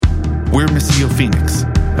We're Missio Phoenix,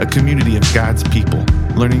 a community of God's people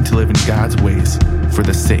learning to live in God's ways for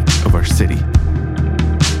the sake of our city.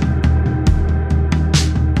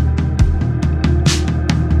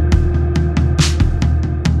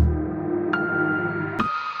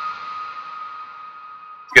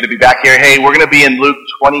 Good to be back here. Hey, we're going to be in Luke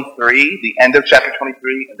 23, the end of chapter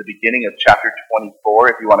 23 and the beginning of chapter 24,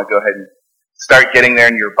 if you want to go ahead and start getting there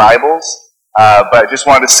in your Bibles. But I just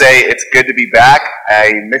wanted to say it's good to be back.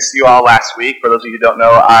 I missed you all last week. For those of you who don't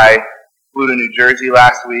know, I flew to New Jersey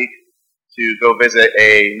last week to go visit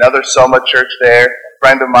another Soma church there, a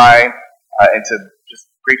friend of mine, and to just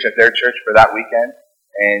preach at their church for that weekend,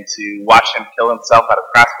 and to watch him kill himself at a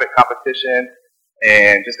CrossFit competition,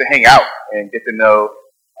 and just to hang out and get to know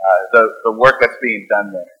the work that's being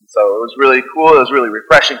done there. So it was really cool. It was really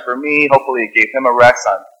refreshing for me. Hopefully it gave him a rest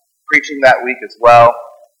on preaching that week as well.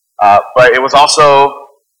 But it was also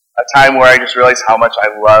a time where I just realized how much I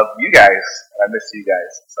love you guys, and I miss you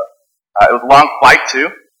guys. So it was a long flight too.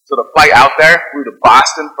 So the flight out there flew to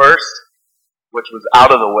Boston first, which was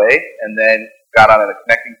out of the way, and then got on a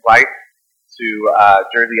connecting flight to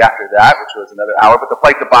Jersey after that, which was another hour. But the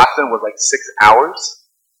flight to Boston was like 6 hours,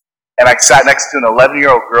 and I sat next to an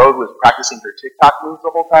 11-year-old girl who was practicing her TikTok moves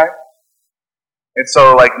the whole time. And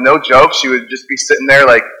so, like, no joke, she would just be sitting there,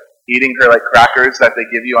 like, eating her, like, crackers that they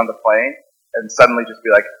give you on the plane, and suddenly just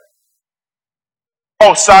be like,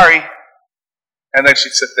 "Oh, sorry." And then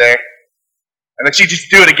she'd sit there, and then she'd just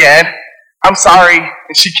do it again. "I'm sorry."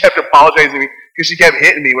 And she kept apologizing to me because she kept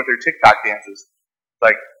hitting me with her TikTok dances. It's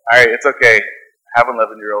like, all right, it's okay. I have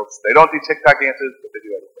 11-year-olds. They don't do TikTok dances, but they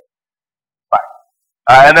do everything.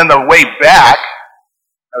 Fine. And then the way back,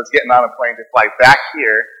 I was getting on a plane to fly back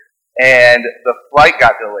here, and the flight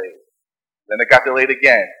got delayed. Then it got delayed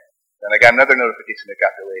again. Then I got another notification that got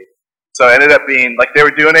delayed. So it ended up being, like, they were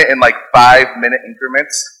doing it in, like, 5-minute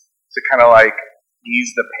increments to kind of, like,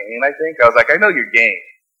 ease the pain, I think. I was like, I know your game.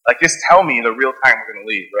 Like, just tell me the real time we're going to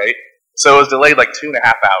leave, right? So it was delayed, like, 2.5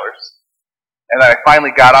 hours. And then I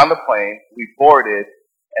finally got on the plane. We boarded,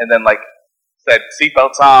 and then, like, said,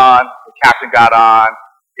 "Seatbelts on." The captain got on,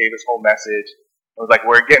 gave his whole message. It was like,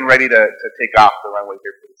 "We're getting ready to take off the runway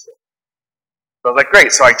here pretty soon." So I was like,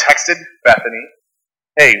 great. So I texted Bethany,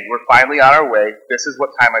 "Hey, we're finally on our way. This is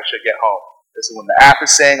what time I should get home. This is when the app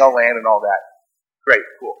is saying I'll land and all that." Great,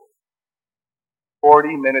 cool.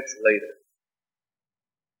 40 minutes later,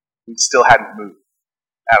 we still hadn't moved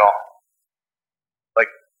at all. Like,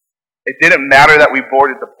 it didn't matter that we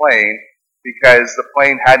boarded the plane because the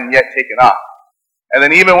plane hadn't yet taken off. And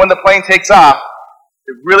then even when the plane takes off,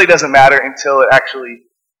 it really doesn't matter until it actually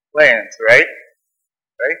lands, right?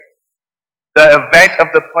 Right? The event of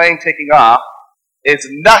the plane taking off is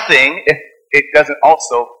nothing if it doesn't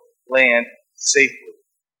also land safely.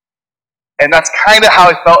 And that's kind of how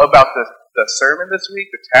I felt about the sermon this week,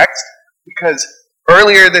 the text, because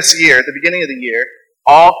earlier this year, at the beginning of the year,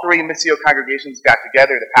 all 3 Missio congregations got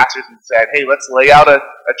together, the pastors, and said, hey, let's lay out a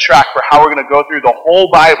track for how we're going to go through the whole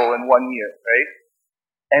Bible in 1 year, right?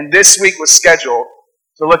 And this week was scheduled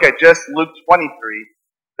to look at just Luke 23,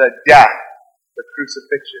 the death, the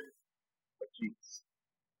crucifixion of Jesus.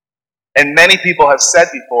 And many people have said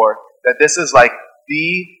before that this is like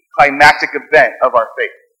the climactic event of our faith.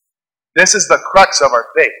 This is the crux of our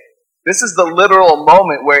faith. This is the literal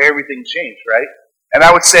moment where everything changed, right? And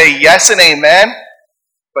I would say yes and amen,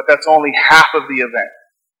 but that's only half of the event.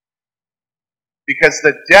 Because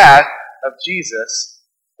the death of Jesus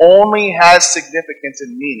only has significance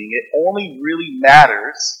and meaning. It only really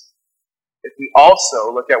matters if we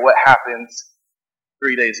also look at what happens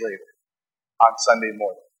 3 days later on Sunday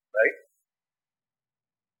morning, right?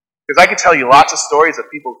 Because I could tell you lots of stories of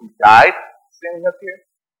people who died standing up here.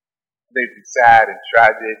 They'd be sad and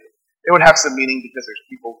tragic. It would have some meaning because there's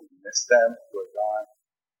people who miss them, who are gone.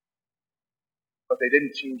 But they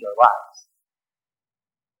didn't change our lives.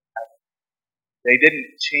 They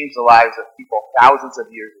didn't change the lives of people thousands of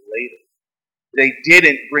years later. They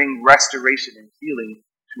didn't bring restoration and healing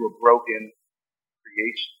to a broken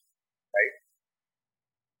creation, right?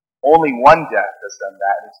 Only one death has done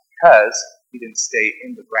that, and it's because he didn't stay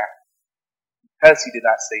in the ground. Because he did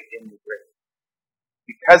not stay in the grave.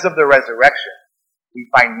 Because of the resurrection, we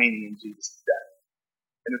find meaning in Jesus' death.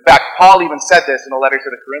 And in fact, Paul even said this in a letter to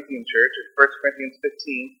the Corinthian church in 1 Corinthians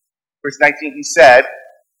 15, verse 19. He said,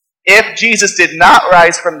 if Jesus did not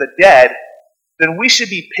rise from the dead, then we should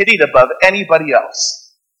be pitied above anybody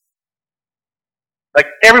else. Like,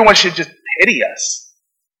 everyone should just pity us.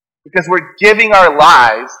 Because we're giving our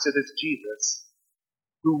lives to this Jesus,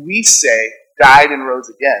 who we say died and rose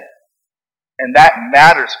again. And that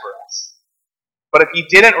matters for us. But if he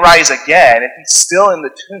didn't rise again, if he's still in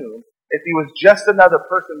the tomb, if he was just another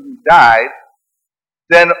person who died,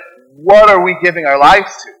 then what are we giving our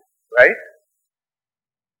lives to, right?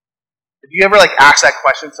 If you ever ask that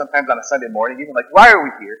question sometimes on a Sunday morning, even why are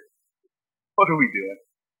we here? What are we doing?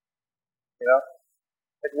 You know?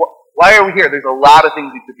 Why are we here? There's a lot of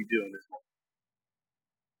things we could be doing this morning.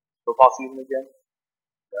 Football season again?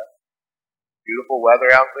 Yeah. Beautiful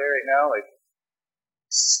weather out there right now.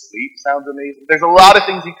 Sleep sounds amazing. There's a lot of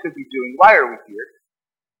things you could be doing. Why are we here?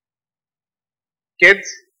 Kids,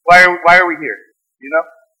 why are we here? You know?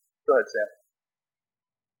 Go ahead, Sam.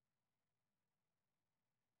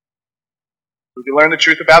 We can learn the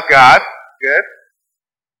truth about God. Good.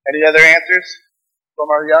 Any other answers from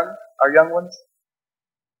our young ones?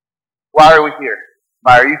 Why are we here?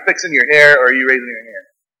 Are you fixing your hair or are you raising your hand?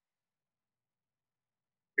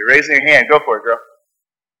 You're raising your hand. Go for it, girl.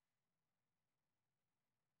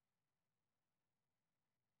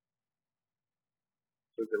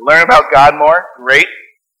 So we can learn about God more. Great.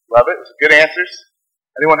 Love it. Those are good answers.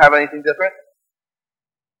 Anyone have anything different?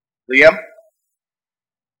 Liam?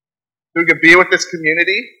 So we could be with this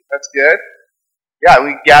community. That's good. Yeah,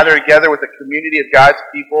 we gather together with a community of God's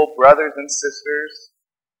people, brothers and sisters.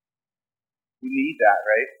 We need that,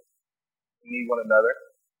 right? We need one another.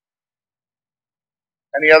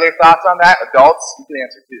 Any other thoughts on that? Adults, you can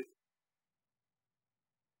answer too.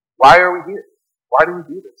 Why are we here? Why do we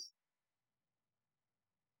do this?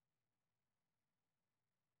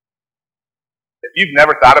 If you've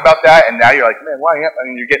never thought about that and now you're like, man, why am I?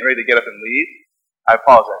 You're getting ready to get up and leave, I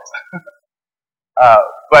apologize.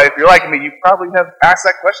 But if you're like me, you probably have asked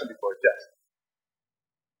that question before, Jess.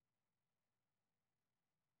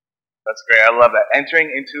 That's great. I love that.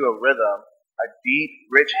 Entering into a rhythm, a deep,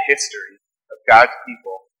 rich history of God's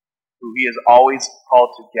people who he has always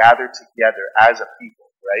called to gather together as a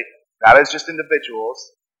people, right? Not as just individuals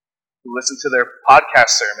who listen to their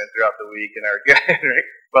podcast sermon throughout the week and are good, right?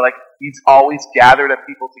 But he's always gathered a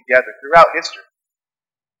people together throughout history.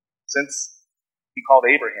 Since he called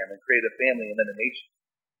Abraham and created a family and then a nation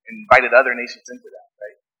and invited other nations into that,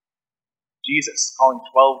 right? Jesus calling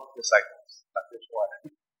 12 disciples, not just one.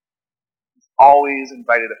 He's always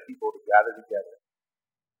invited a people to gather together.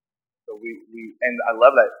 So and I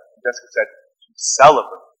love that Jessica said, to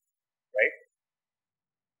celebrate, right?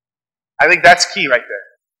 I think that's key right there.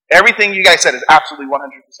 Everything you guys said is absolutely 100%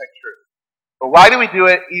 true. But why do we do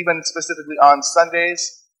it even specifically on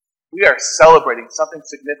Sundays? We are celebrating something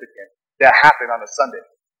significant that happened on a Sunday.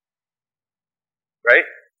 Right?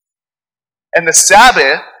 And the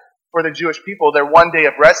Sabbath, for the Jewish people, their one day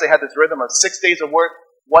of rest, they had this rhythm of 6 days of work,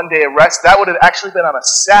 1 day of rest. That would have actually been on a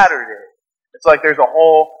Saturday. It's there's a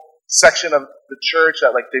whole section of the church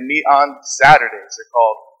that they meet on Saturdays. They're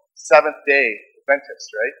called Seventh-day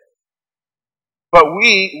Adventists, right? But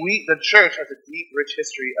the church has a deep, rich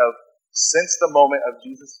history of, since the moment of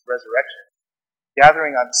Jesus' resurrection,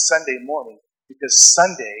 gathering on Sunday morning, because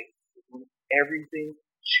Sunday is when everything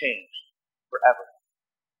changed forever.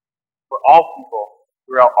 For all people,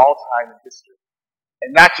 throughout all time and history.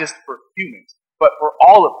 And not just for humans, but for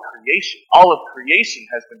all of creation. All of creation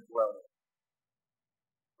has been groaning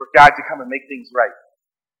for God to come and make things right.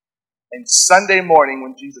 And Sunday morning,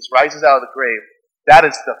 when Jesus rises out of the grave, that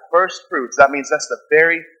is the first fruits. That means that's the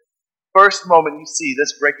very first moment you see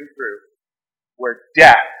this breaking through, where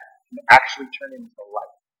death can actually turn into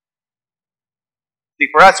life. See,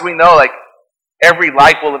 for us, we know every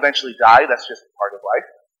life will eventually die. That's just part of life.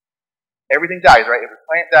 Everything dies, right? Every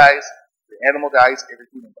plant dies, every animal dies, every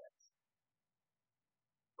human dies.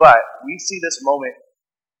 But we see this moment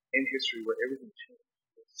in history where everything changed.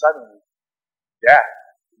 Suddenly, death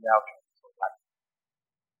now turns into life.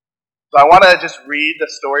 So I want to just read the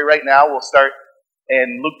story right now. We'll start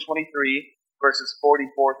in Luke 23, verses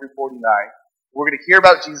 44 through 49. We're going to hear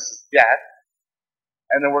about Jesus' death,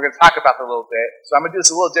 and then we're going to talk about it a little bit. So I'm going to do this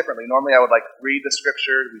a little differently. Normally I would read the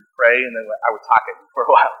scripture, we'd pray, and then I would talk it for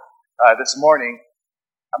a while. This morning,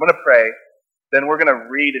 I'm going to pray, then we're going to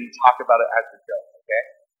read and talk about it as we go, okay?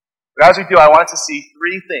 But as we do, I want us to see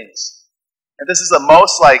three things. And this is the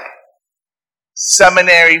most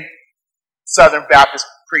seminary Southern Baptist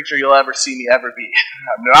preacher you'll ever see me ever be.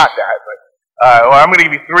 I'm not that, but I'm going to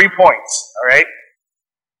give you 3 points, all right?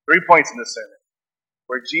 3 points in this sermon.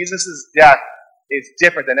 Where Jesus' death is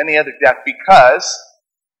different than any other death because,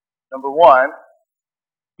 number one,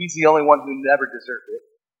 he's the only one who never deserved it.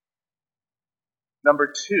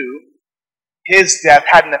 Number two, his death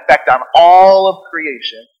had an effect on all of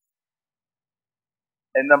creation.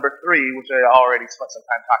 And number three, which I already spent some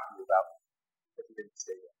time talking to you about, but he didn't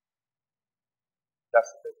stay there.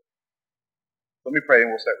 That's the thing. Let me pray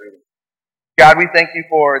and we'll start reading. God, we thank you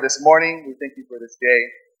for this morning. We thank you for this day.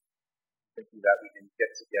 Thank you that we can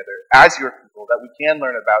get together as your people, that we can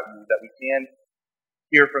learn about you, that we can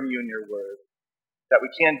hear from you in your word, that we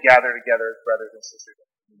can gather together as brothers and sisters in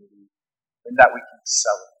the community, and that we can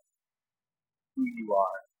celebrate who you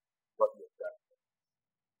are, what you have done,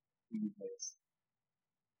 who you've made us,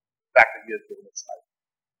 the fact that you have given us life.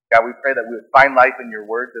 God, we pray that we would find life in your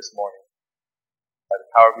word this morning by the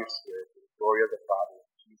power of your Spirit, for the glory of the Father,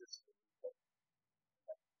 in Jesus' name.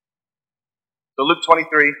 So Luke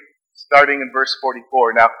 23, starting in verse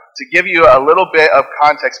 44. Now, to give you a little bit of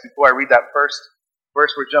context before I read that first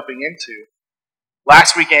verse we're jumping into,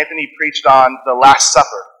 last week Anthony preached on the Last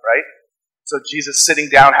Supper, right? So Jesus sitting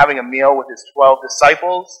down having a meal with his 12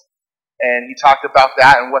 disciples, and he talked about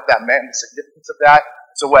that and what that meant and the significance of that.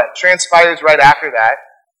 So what transpires right after that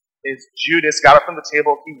is Judas got up from the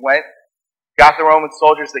table, he went, got the Roman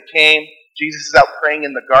soldiers that came. Jesus is out praying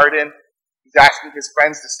in the garden. He's asking his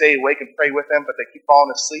friends to stay awake and pray with him, but they keep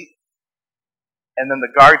falling asleep. And then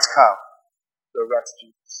the guards come to arrest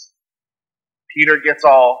Jesus. Peter gets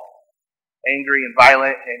all angry and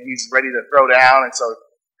violent, and he's ready to throw down, and so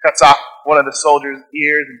cuts off one of the soldiers'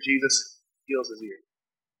 ears, and Jesus heals his ear.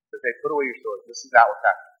 He says, hey, put away your sword. This is not what's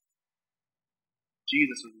happening.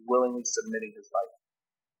 Jesus was willingly submitting his life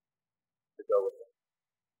to go with him.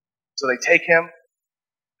 So they take him.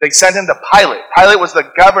 They send him to Pilate. Pilate was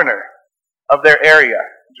the governor of their area,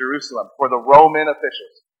 Jerusalem, for the Roman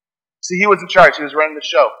officials. See, he was in charge. He was running the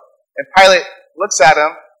show. And Pilate looks at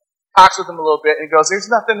him, talks with him a little bit, and goes, there's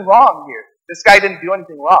nothing wrong here. This guy didn't do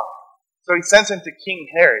anything wrong. So he sends him to King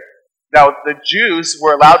Herod. Now, the Jews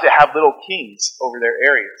were allowed to have little kings over their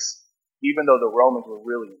areas, even though the Romans were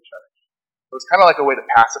really in charge. So it's kind of like a way to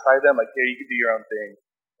pacify them, like, here, you can do your own thing,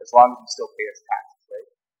 as long as you still pay us taxes, right?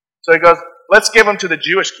 So he goes, let's give him to the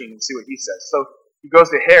Jewish king and see what he says. So he goes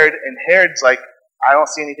to Herod, and Herod's like, I don't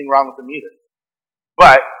see anything wrong with him either.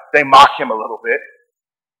 But they mock him a little bit,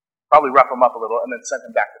 probably rough him up a little, and then send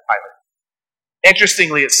him back to Pilate.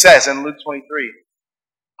 Interestingly, it says in Luke 23,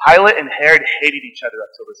 Pilate and Herod hated each other up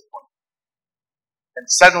till this point. And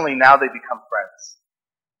suddenly now they become friends.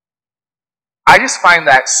 I just find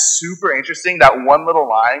that super interesting, that one little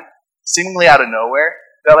line, seemingly out of nowhere,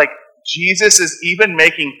 that like Jesus is even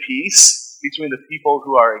making peace between the people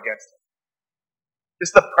who are against him.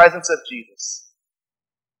 Just the presence of Jesus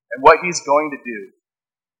and what he's going to do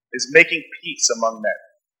is making peace among men.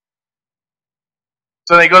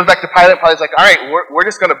 So then he goes back to Pilate. Pilate's like, all right, we're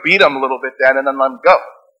just going to beat him a little bit then and then let him go.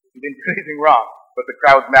 He didn't do anything wrong. But the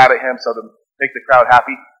crowd's mad at him, so to make the crowd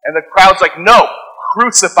happy. And the crowd's like, no,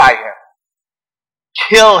 crucify him.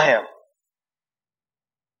 Kill him.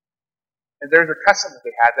 And there's a custom that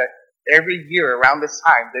they had that every year around this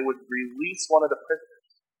time, they would release one of the prisoners.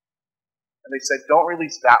 And they said, don't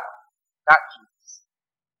release that one, not Jesus.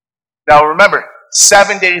 Now remember,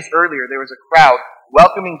 7 days earlier, there was a crowd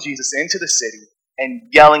welcoming Jesus into the city and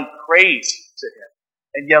yelling praise to him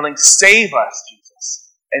and yelling, save us,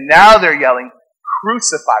 Jesus. And now they're yelling,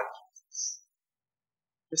 crucify Jesus.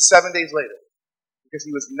 Just 7 days later, because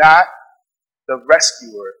he was not the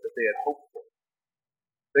rescuer that they had hoped for.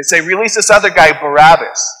 They say, release this other guy,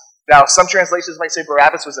 Barabbas. Now, some translations might say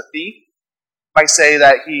Barabbas was a thief. Might say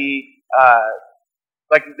that he,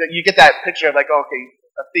 you get that picture of like, okay,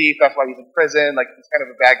 a thief, that's why he's in prison, like he's kind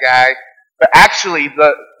of a bad guy. But actually,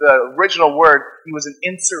 the original word, he was an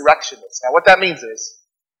insurrectionist. Now, what that means is,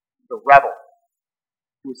 the rebel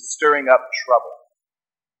who was stirring up trouble.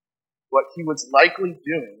 What he was likely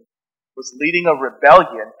doing was leading a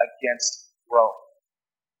rebellion against Rome.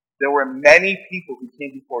 There were many people who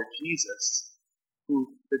came before Jesus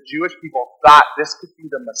who the Jewish people thought this could be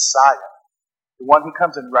the Messiah, the one who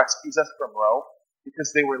comes and rescues us from Rome,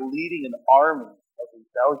 because they were leading an army of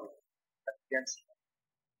rebellion against Rome.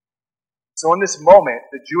 So in this moment,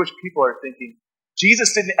 the Jewish people are thinking,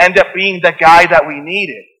 Jesus didn't end up being the guy that we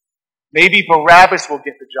needed. Maybe Barabbas will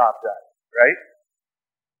get the job done, right?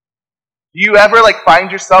 Do you ever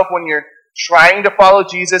find yourself when you're trying to follow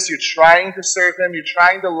Jesus, you're trying to serve him, you're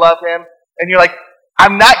trying to love him, and you're like,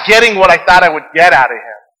 I'm not getting what I thought I would get out of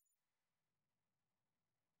him.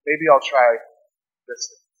 Maybe I'll try this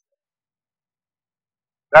thing.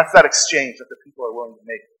 That's that exchange that the people are willing to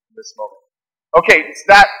make in this moment. Okay, it's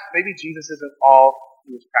that maybe Jesus isn't all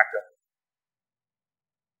he was packed up.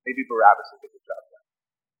 Maybe Barabbas will get the job done.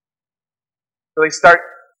 So they start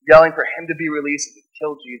yelling for him to be released and to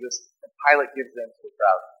kill Jesus, and Pilate gives in to the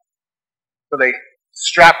crowd. So they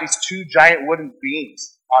strap these two giant wooden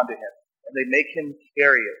beams onto him, and they make him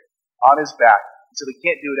carry it on his back until he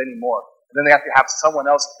can't do it anymore. And then they have to have someone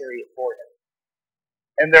else carry it for him.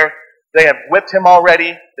 And they have whipped him already.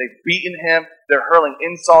 They've beaten him. They're hurling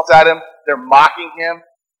insults at him. They're mocking him.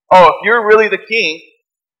 oh, if you're really the king,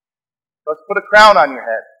 let's put a crown on your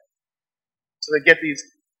head. So they get these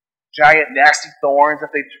giant, nasty thorns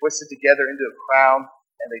that they twisted together into a crown,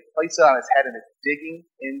 and they place it on his head, and it's digging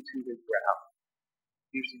into the ground,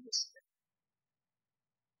 piercing his skin.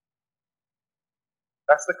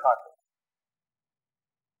 That's the context.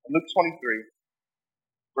 In Luke 23,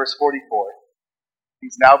 verse 44,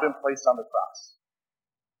 he's now been placed on the cross.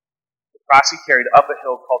 The cross he carried up a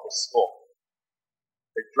hill called the Skull.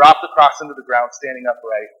 They dropped the cross into the ground, standing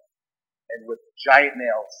upright, and with giant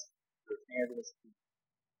nails to his hands and his feet,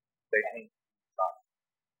 they hanged him on.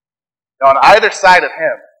 Now, on either side of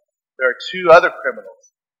him, there are two other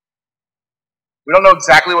criminals. We don't know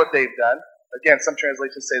exactly what they've done. Again, some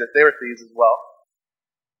translations say that they were thieves as well.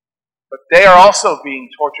 But they are also being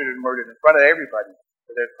tortured and murdered in front of everybody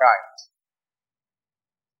for their crimes.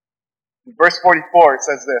 In verse 44, it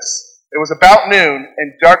says this: "It was about noon,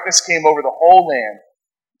 and darkness came over the whole land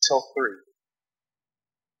until 3.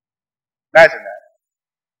 Imagine that.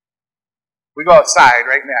 We go outside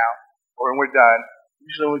right now, or when we're done,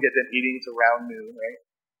 usually when we get done eating, it's around noon, right?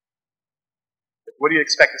 What do you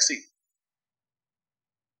expect to see?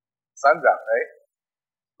 Sun's out, right?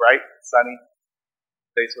 Bright, sunny.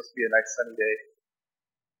 Today's supposed to be a nice sunny day.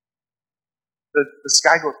 The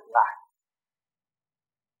sky goes black.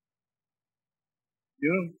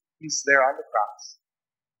 Noon, he's there on the cross.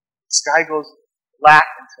 The sky goes black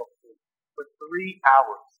until 3. For 3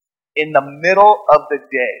 hours. In the middle of the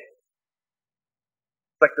day.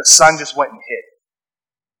 It's like the sun just went and hit.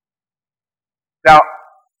 Now,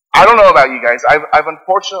 I don't know about you guys. I've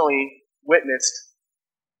unfortunately witnessed,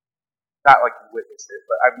 not like witnessed it,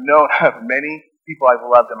 but I've known of many people I've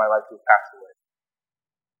loved in my life who have passed away.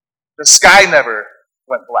 The sky never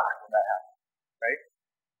went black when that happened, right?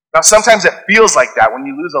 Now, sometimes it feels like that when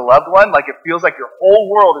you lose a loved one, like it feels like your whole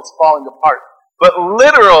world is falling apart. But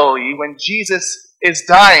literally, when Jesus is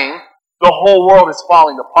dying, the whole world is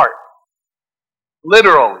falling apart.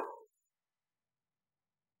 Literally.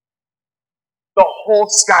 The whole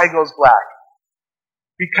sky goes black.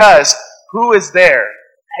 Because who is there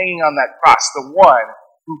hanging on that cross? The one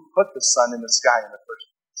who put the sun in the sky in the first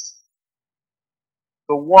place.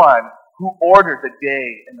 The one who ordered the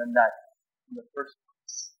day and the night in the first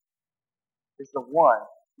place is the one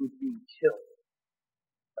who's being killed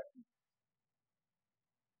by people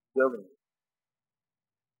willingly.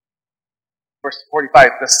 Verse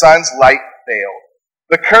 45, the sun's light failed.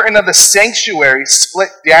 The curtain of the sanctuary split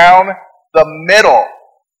down the middle.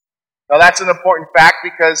 Now that's an important fact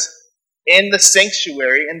because in the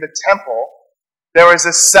sanctuary, in the temple, there was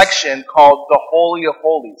a section called the Holy of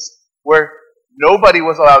Holies, where nobody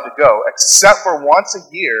was allowed to go, except for once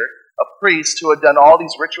a year, a priest who had done all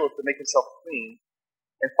these rituals to make himself clean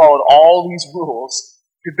and followed all these rules,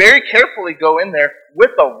 could very carefully go in there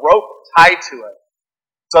with a rope tied to him,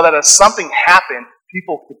 so that if something happened,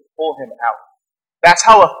 people could pull him out. That's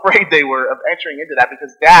how afraid they were of entering into that,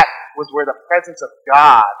 because that was where the presence of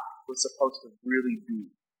God was supposed to really be,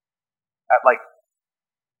 at like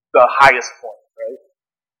the highest point, right?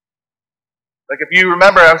 Like if you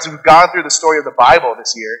remember, as we've gone through the story of the Bible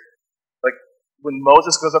this year, like when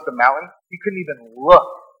Moses goes up the mountain, he couldn't even look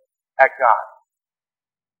at God.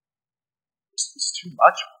 It's too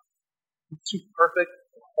much. He's too perfect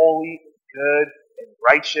and holy and good and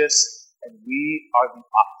righteous, and we are the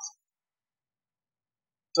opposite.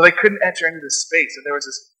 So they couldn't enter into this space. And there was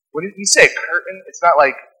this, when you say a curtain, it's not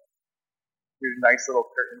like your nice little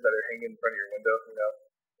curtains that are hanging in front of your window, you know.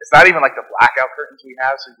 It's not even like the blackout curtains we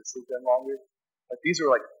have so you can sleep in longer. Like these were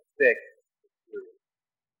like thick.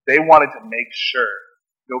 They wanted to make sure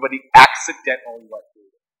nobody accidentally went through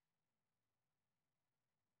it.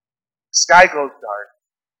 The sky goes dark,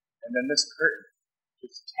 and then this curtain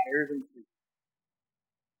just tears into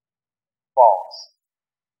falls.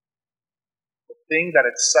 The thing that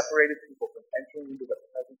had separated people from entering into the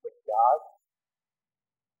presence of God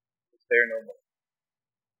is there no more.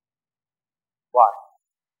 Why?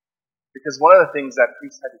 Because one of the things that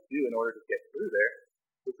priests had to do in order to get through there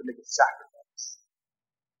was to make a sacrifice.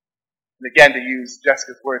 And again, to use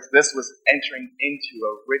Jessica's words, this was entering into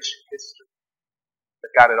a rich history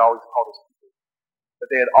that God had always called his people. That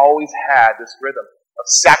they had always had this rhythm of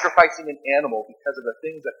sacrificing an animal because of the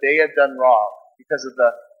things that they had done wrong, because of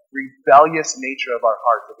the rebellious nature of our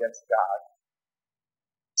hearts against God.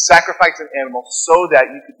 Sacrifice an animal so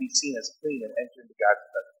that you could be seen as clean and enter into God's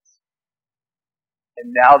presence.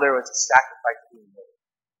 And now there was a sacrifice being made.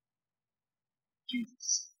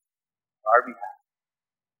 Jesus, on our behalf,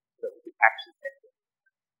 so that we could actually enter.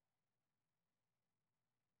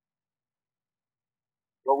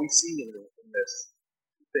 What we see in this,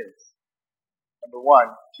 two things. Number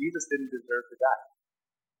one, Jesus didn't deserve to die.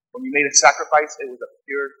 When you made a sacrifice, it was a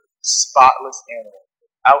pure, spotless animal,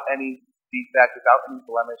 without any defect, without any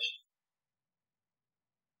blemish.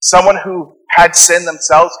 Someone who had sinned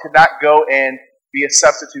themselves could not go and be a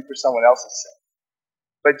substitute for someone else's sin.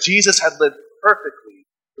 But Jesus had lived perfectly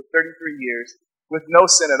for 33 years with no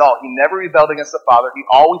sin at all. He never rebelled against the Father. He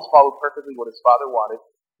always followed perfectly what his Father wanted.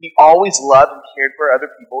 He always loved and cared for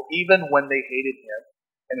other people, even when they hated him.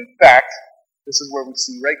 And in fact, this is where we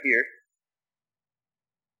see right here.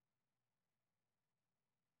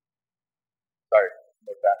 Sorry,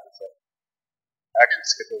 no back this up. I actually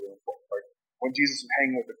skipped over the important part. When Jesus was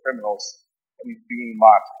hanging with the criminals and he's being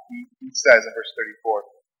mocked, he says in verse 34,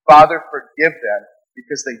 "Father, forgive them,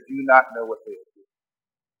 because they do not know what they are doing."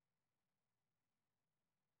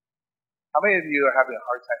 How many of you are having a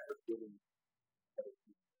hard time forgiving other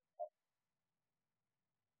people?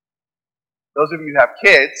 Those of you who have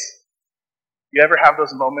kids, you ever have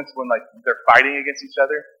those moments when they're fighting against each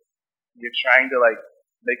other? You're trying to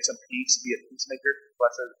make some peace, be a peacemaker.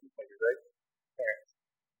 Blessed are the peacemakers, right? Parents.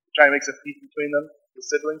 You're trying to make some peace between them, the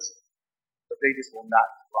siblings, but they just will not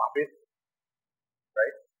drop it.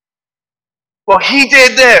 Right? Well, he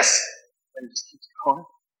did this! And it just keeps going.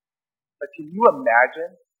 Can you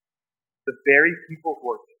imagine the very people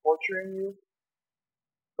who are torturing you,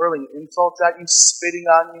 hurling insults at you, spitting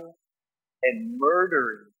on you, and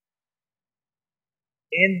murdering you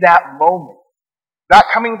in that moment? Not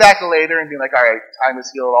coming back later and being like, all right, time has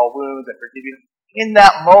healed all wounds and forgive you. In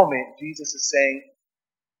that moment, Jesus is saying,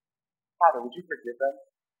 Father, would you forgive them?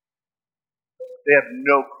 They have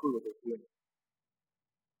no clue what they're doing.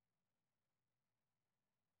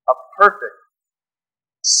 A perfect,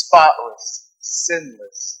 spotless,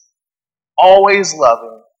 sinless, always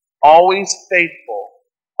loving, always faithful,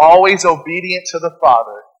 always obedient to the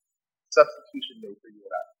Father, substitution made for you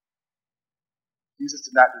and I. Jesus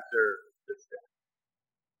did not deserve this death.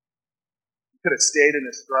 He could have stayed in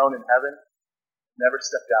his throne in heaven, never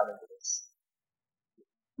stepped down into this. He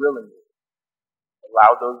willingly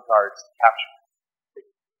allowed those guards to capture him.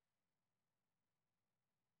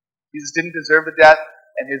 Jesus didn't deserve the death,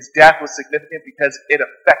 and his death was significant because it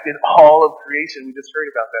affected all of creation. We just heard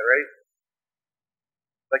about that, right?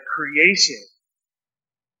 Creation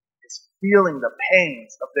is feeling the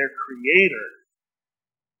pains of their Creator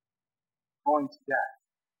going to death.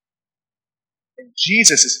 And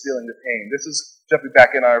Jesus is feeling the pain. This is jumping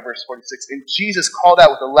back in on verse 46. And Jesus called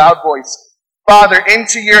out with a loud voice, "Father,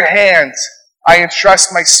 into your hands I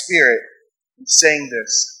entrust my spirit." And saying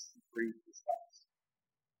this, he breathed his last.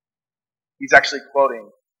 He's actually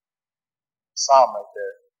quoting a psalm right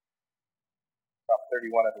there. Psalm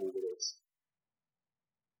 31, I believe it is.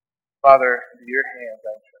 Father, into your hands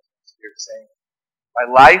I entrust my spirit, saying, my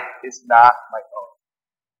life is not my own.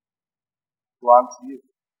 It belongs to you.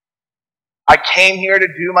 I came here to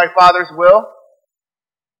do my Father's will.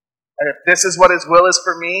 And if this is what his will is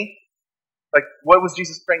for me, what was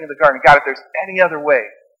Jesus praying in the garden? God, if there's any other way,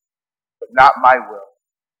 but not my will,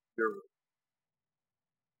 your will.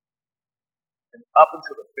 And up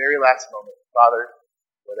until the very last moment, Father,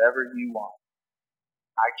 whatever you want,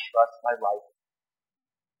 I trust my life.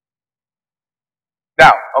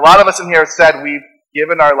 Now, a lot of us in here have said we've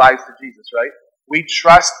given our lives to Jesus, right? We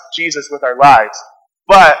trust Jesus with our lives.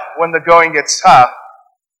 But when the going gets tough,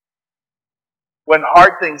 when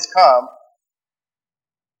hard things come,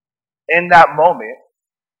 in that moment,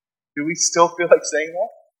 do we still feel like saying that?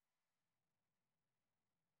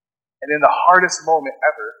 And in the hardest moment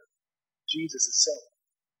ever, Jesus is saying.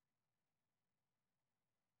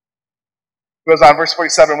 It goes on, verse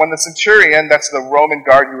 47, when the centurion, that's the Roman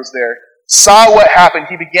guard who was there, saw what happened,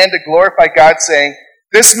 he began to glorify God, saying,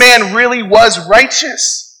 this man really was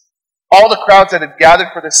righteous. All the crowds that had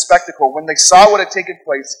gathered for this spectacle, when they saw what had taken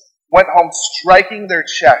place, went home striking their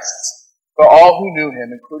chests. But all who knew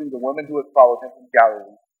him, including the women who had followed him from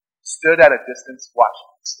Galilee, stood at a distance watching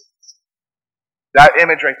this. That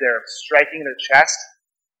image right there of striking their chest,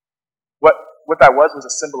 what that was a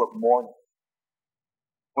symbol of mourning.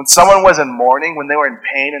 When someone was in mourning, when they were in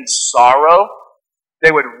pain and sorrow,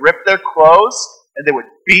 they would rip their clothes and they would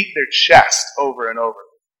beat their chest over and over.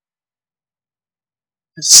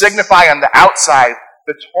 To signify on the outside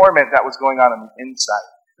the torment that was going on the inside.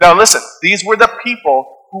 Now listen, these were the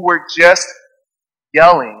people who were just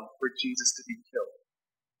yelling for Jesus to be killed.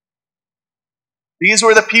 These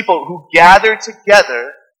were the people who gathered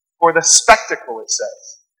together for the spectacle, it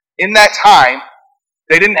says. In that time,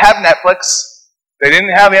 they didn't have Netflix, they didn't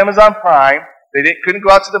have Amazon Prime, they couldn't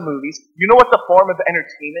go out to the movies. You know what the form of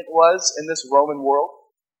entertainment was in this Roman world?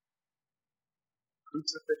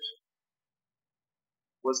 Crucifixion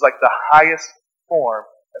was like the highest form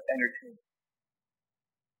of entertainment.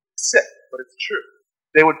 Sick, but it's true.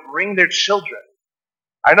 They would bring their children.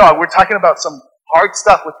 I know we're talking about some hard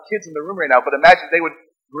stuff with kids in the room right now, but imagine they would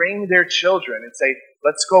bring their children and say,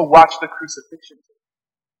 let's go watch the crucifixion.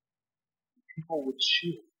 People would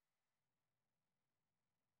cheer.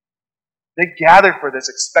 They gathered for this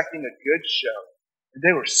expecting a good show, and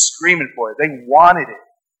they were screaming for it. They wanted it.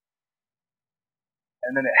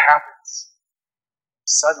 And then it happens.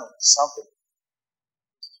 Suddenly, something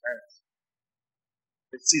turns.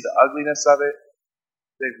 They see the ugliness of it.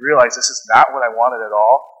 They realize this is not what I wanted at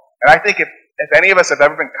all. And I think if any of us have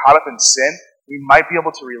ever been caught up in sin, we might be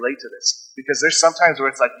able to relate to this. Because there's sometimes where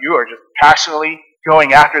it's like you are just passionately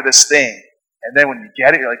going after this thing. And then when you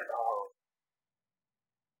get it, you're like, oh,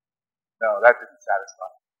 no, that didn't satisfy.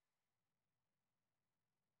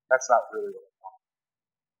 That's not really what I want.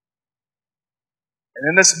 And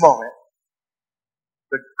in this moment,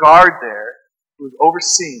 the guard there, who was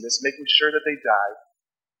overseeing this, making sure that they died,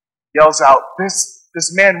 yells out,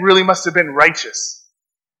 this man really must have been righteous.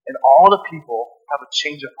 And all the people have a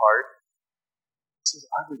change of heart. This is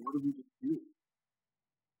ugly. What did we do?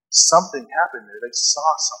 Something happened there. They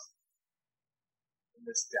saw something in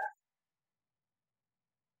this death.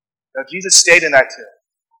 Now, Jesus stayed in that tomb.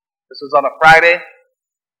 This was on a Friday.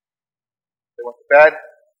 They went to bed.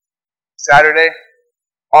 Saturday,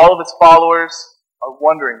 all of his followers are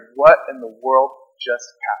wondering what in the world just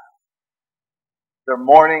happened. They're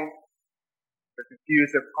mourning. They're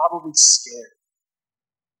confused. They're probably scared.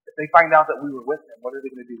 If they find out that we were with him, what are they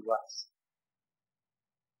going to do to us?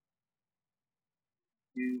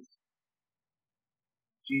 Confused.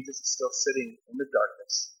 Jesus is still sitting in the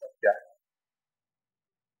darkness of death.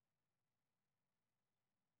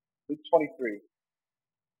 Luke 24,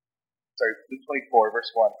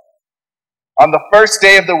 verse 1. On the first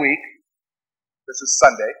day of the week, this is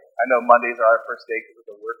Sunday. I know Mondays are our first day because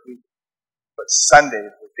of the work week, but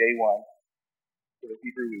Sundays were day one for the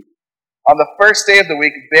Hebrew week. On the first day of the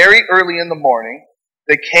week, very early in the morning,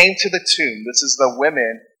 they came to the tomb. This is the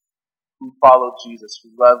women who followed Jesus,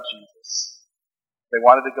 who loved Jesus. They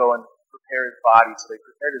wanted to go and prepare his body, so they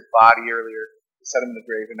prepared his body earlier to set him in the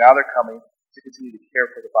grave, and now they're coming to continue to care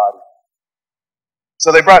for the body.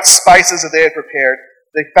 So they brought spices that they had prepared.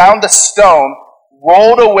 They found the stone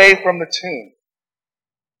rolled away from the tomb.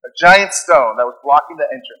 A giant stone that was blocking the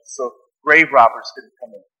entrance, so grave robbers couldn't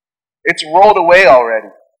come in. It's rolled away already.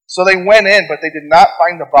 So they went in, but they did not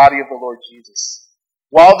find the body of the Lord Jesus.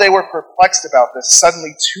 While they were perplexed about this,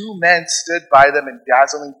 suddenly two men stood by them in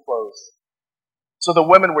dazzling clothes. So the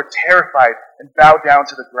women were terrified and bowed down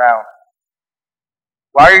to the ground.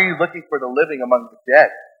 Why are you looking for the living among the dead?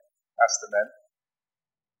 Asked the men.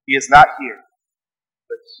 He is not here,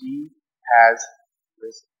 but he has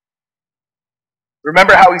risen.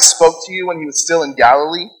 Remember how he spoke to you when he was still in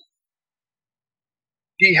Galilee?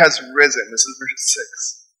 He has risen. This is verse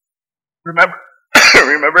 6.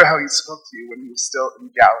 Remember how he spoke to you when he was still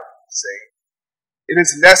in Galilee, saying, it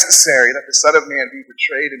is necessary that the Son of Man be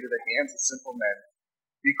betrayed into the hands of sinful men,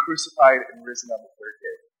 be crucified and risen on the third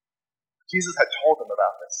day. Jesus had told them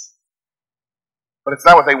about this. But it's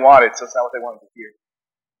not what they wanted, so it's not what they wanted to hear.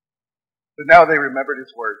 But now they remembered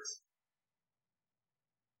his words.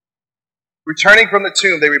 Returning from the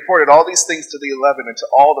tomb, they reported all these things to the 11 and to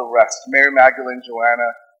all the rest. Mary Magdalene, Joanna,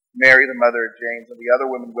 Mary, the mother of James, and the other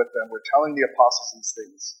women with them were telling the apostles these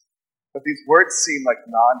things. But these words seemed like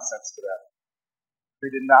nonsense to them.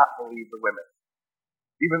 They did not believe the women,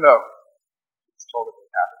 even though Jesus told them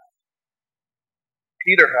it happened.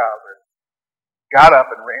 Peter, however, got up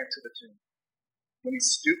and ran to the tomb. When he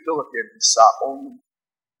stooped to look in, he saw only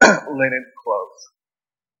linen clothes.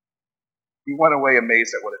 He went away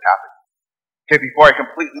amazed at what had happened. Okay, before I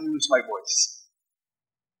completely lose my voice,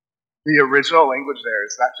 the original language there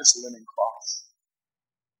is not just linen cloths,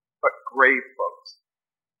 but grave clothes.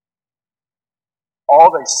 All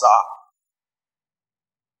they saw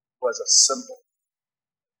was a symbol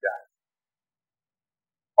of death.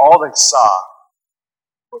 All they saw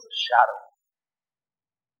was a shadow,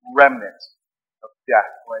 remnant of death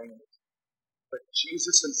laying. But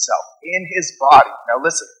Jesus himself, in his body, now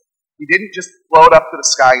listen, he didn't just float up to the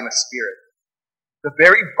sky in a spirit. The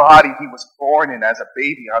very body he was born in as a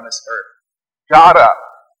baby on this earth got up.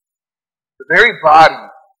 The very body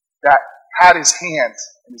that had his hands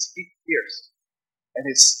and his feet pierced and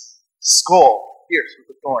his skull pierced with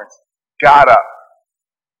the thorns got up.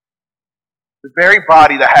 The very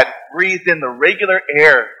body that had breathed in the regular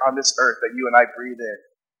air on this earth that you and I breathe in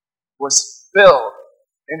was filled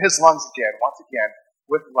in his lungs again, once again,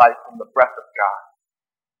 with life from the breath of God.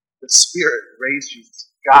 The Spirit raised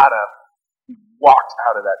Jesus, got up, he walked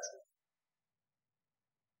out of that tomb.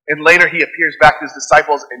 And later he appears back to his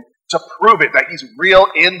disciples, and to prove it that he's real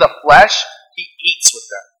in the flesh, he eats with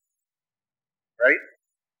them. Right?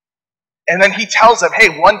 And then he tells them,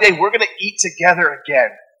 hey, one day we're going to eat together again.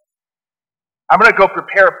 I'm going to go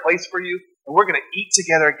prepare a place for you, and we're going to eat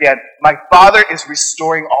together again. My Father is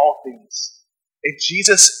restoring all things. And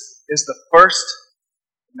Jesus is the first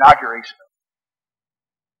inauguration of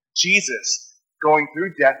it. Jesus, going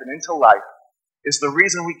through death and into life, is the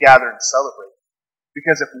reason we gather and celebrate.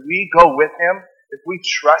 Because if we go with him, if we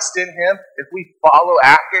trust in him, if we follow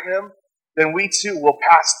after him, then we too will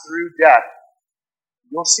pass through death.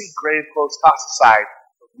 You'll see grave clothes tossed aside,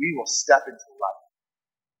 but we will step into life.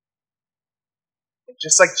 And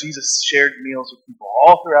just like Jesus shared meals with people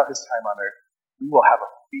all throughout his time on earth, we will have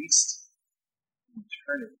a feast in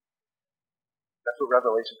eternity. That's what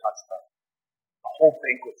Revelation talks about. A whole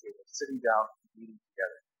banquet table, sitting down and eating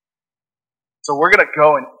together. So we're going to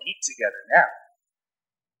go and eat together now.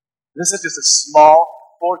 This is just a small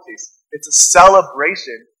foretaste. It's a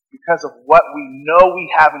celebration because of what we know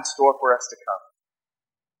we have in store for us to come.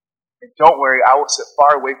 And don't worry, I will sit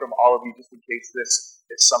far away from all of you just in case this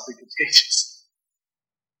is something contagious.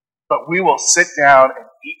 But we will sit down and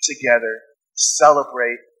eat together,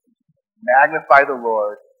 celebrate, magnify the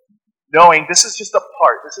Lord, knowing this is just a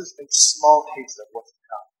part, this is a small taste of what's to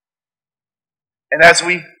come. And as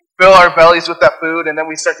we fill our bellies with that food, and then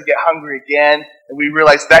we start to get hungry again, and we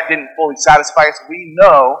realize that didn't fully satisfy us, we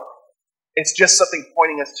know it's just something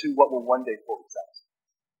pointing us to what will one day fully satisfy.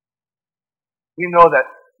 We know that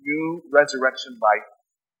new resurrection life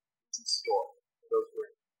is in store for those who are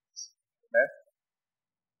in Jesus. Amen?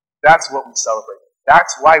 That's what we celebrate.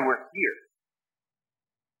 That's why we're here.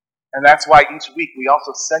 And that's why each week we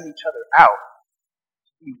also send each other out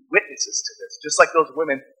to be witnesses to this. Just like those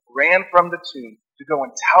women ran from the tomb to go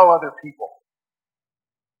and tell other people.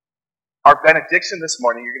 Our benediction this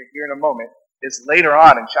morning, you're going to hear in a moment, is later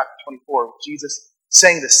on in chapter 24, with Jesus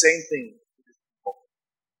saying the same thing to his people.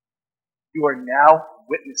 You are now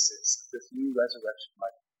witnesses of this new resurrection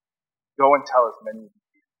life. Go and tell as many of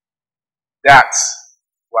you. That's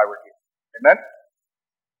why we're here. Amen?